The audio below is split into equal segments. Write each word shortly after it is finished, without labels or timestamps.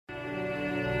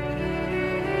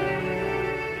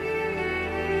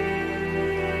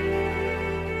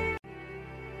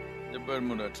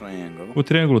O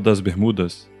Triângulo das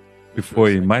Bermudas, que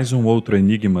foi mais um outro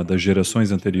enigma das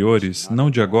gerações anteriores, não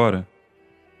de agora.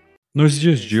 Nos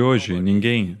dias de hoje,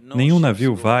 nenhum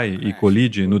navio vai e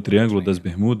colide no Triângulo das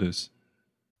Bermudas.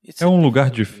 É um lugar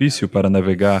difícil para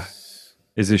navegar.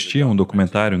 Existia um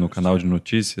documentário no canal de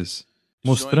notícias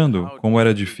mostrando como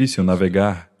era difícil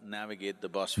navegar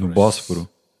no Bósforo.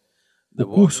 O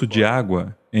curso de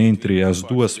água entre as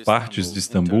duas partes de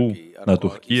Istambul, na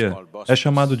Turquia, é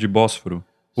chamado de Bósforo.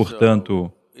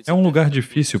 Portanto, é um lugar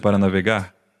difícil para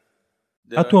navegar.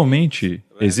 Atualmente,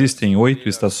 existem 8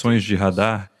 estações de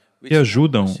radar que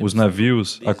ajudam os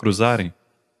navios a cruzarem.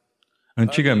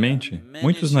 Antigamente,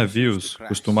 muitos navios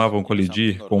costumavam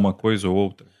colidir com uma coisa ou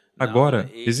outra. Agora,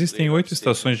 existem 8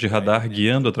 estações de radar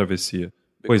guiando a travessia,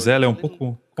 pois ela é um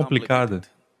pouco complicada.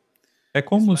 É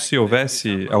como se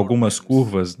houvesse algumas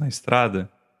curvas na estrada,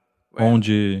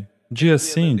 onde dia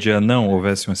sim, dia não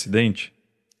houvesse um acidente.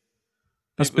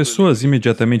 As pessoas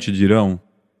imediatamente dirão: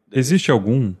 existe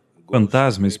algum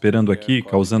fantasma esperando aqui,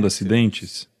 causando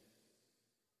acidentes,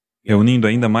 reunindo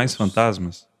ainda mais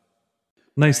fantasmas?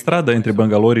 Na estrada entre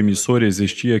Bangalore e Mysore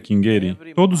existia Kingeri.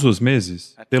 Todos os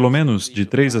meses, pelo menos de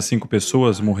 3 a 5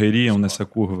 pessoas morreriam nessa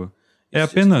curva. É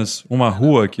apenas uma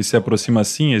rua que se aproxima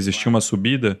assim, existia uma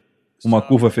subida, uma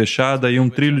curva fechada e um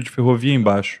trilho de ferrovia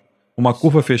embaixo. Uma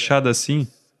curva fechada assim,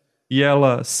 e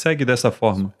ela segue dessa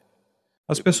forma.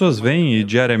 As pessoas vêm e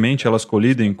diariamente elas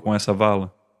colidem com essa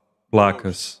vala.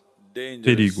 Placas,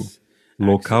 perigo,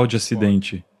 local de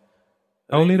acidente.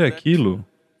 Ao ler aquilo,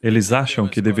 eles acham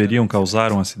que deveriam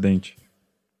causar um acidente.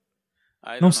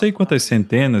 Não sei quantas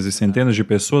centenas e centenas de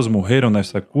pessoas morreram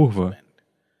nessa curva.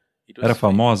 Era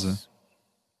famosa.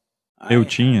 Eu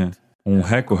tinha um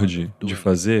recorde de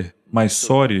fazer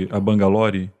Mysore a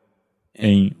Bangalore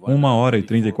em 1 hora e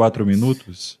 34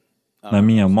 minutos na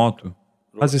minha moto.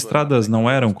 As estradas não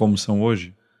eram como são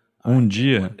hoje. Um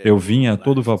dia eu vinha a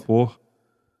todo vapor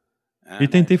e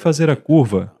tentei fazer a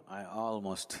curva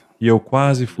e eu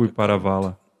quase fui para a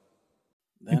vala.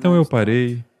 Então eu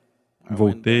parei,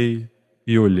 voltei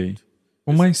e olhei.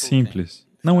 O mais simples.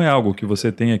 Não é algo que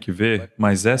você tenha que ver,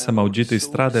 mas essa maldita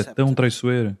estrada é tão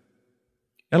traiçoeira.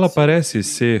 Ela parece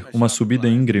ser uma subida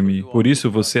íngreme, por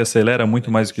isso você acelera muito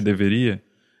mais do que deveria.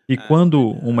 E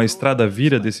quando uma estrada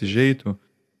vira desse jeito,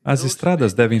 as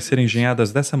estradas devem ser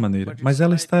engenhadas dessa maneira, mas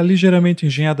ela está ligeiramente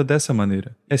engenhada dessa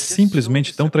maneira. É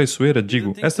simplesmente tão traiçoeira,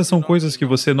 digo, estas são coisas que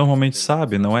você normalmente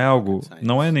sabe, não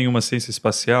é nenhuma ciência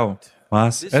espacial.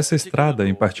 Mas essa estrada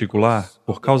em particular,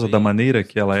 por causa da maneira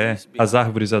que ela é, as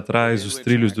árvores atrás, os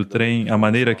trilhos do trem, a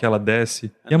maneira que ela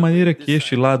desce e a maneira que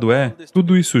este lado é,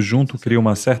 tudo isso junto cria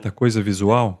uma certa coisa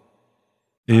visual.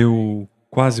 Eu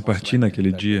quase parti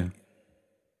naquele dia.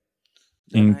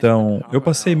 Então, eu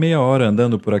passei meia hora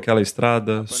andando por aquela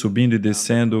estrada, subindo e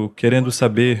descendo, querendo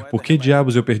saber por que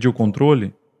diabos eu perdi o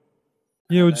controle.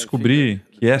 E eu descobri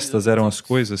que estas eram as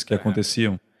coisas que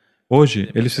aconteciam.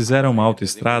 Hoje, eles fizeram uma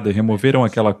autoestrada e removeram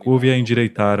aquela curva e a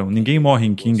endireitaram. Ninguém morre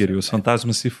em Kingeri, os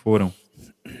fantasmas se foram.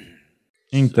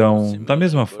 Então, da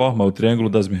mesma forma, o Triângulo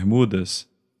das Bermudas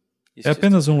é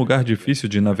apenas um lugar difícil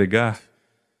de navegar,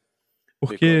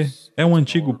 porque é um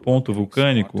antigo ponto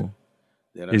vulcânico.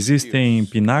 Existem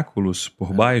pináculos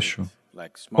por baixo,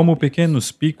 como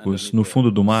pequenos picos no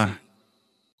fundo do mar.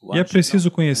 E é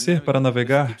preciso conhecer para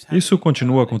navegar. Isso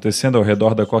continua acontecendo ao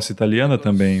redor da costa italiana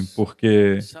também,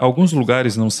 porque alguns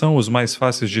lugares não são os mais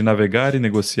fáceis de navegar e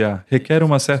negociar, requer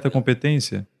uma certa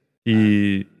competência.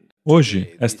 E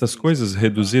hoje, estas coisas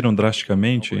reduziram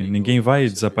drasticamente, ninguém vai e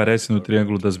desaparece no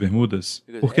Triângulo das Bermudas,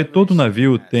 porque todo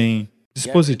navio tem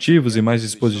dispositivos e mais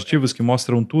dispositivos que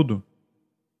mostram tudo.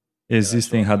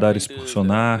 Existem radares por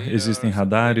sonar, existem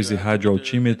radares e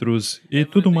radioaltímetros e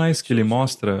tudo mais que lhe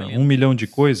mostra 1 milhão de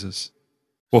coisas.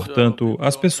 Portanto,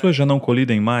 as pessoas já não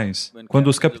colidem mais. Quando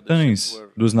os capitães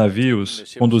dos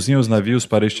navios conduziam os navios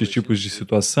para estes tipos de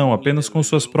situação apenas com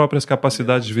suas próprias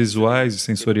capacidades visuais e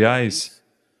sensoriais,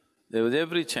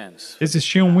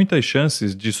 existiam muitas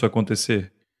chances disso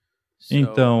acontecer.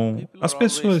 Então, as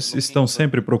pessoas estão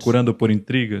sempre procurando por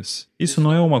intrigas. Isso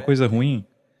não é uma coisa ruim,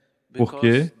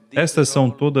 porque estas são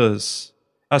todas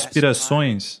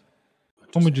aspirações,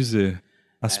 como dizer,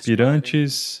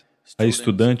 aspirantes a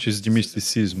estudantes de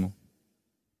misticismo.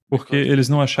 Porque eles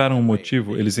não acharam um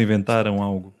motivo, eles inventaram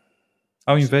algo.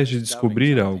 Ao invés de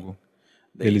descobrir algo,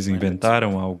 eles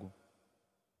inventaram algo.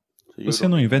 Você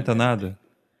não inventa nada.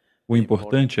 O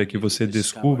importante é que você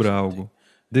descubra algo.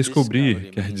 Descobrir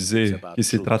quer dizer que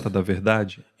se trata da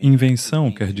verdade.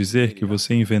 Invenção quer dizer que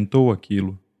você inventou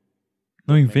aquilo.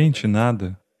 Não invente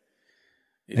nada.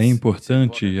 É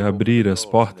importante abrir as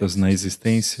portas na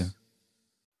existência.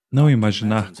 não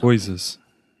imaginar coisas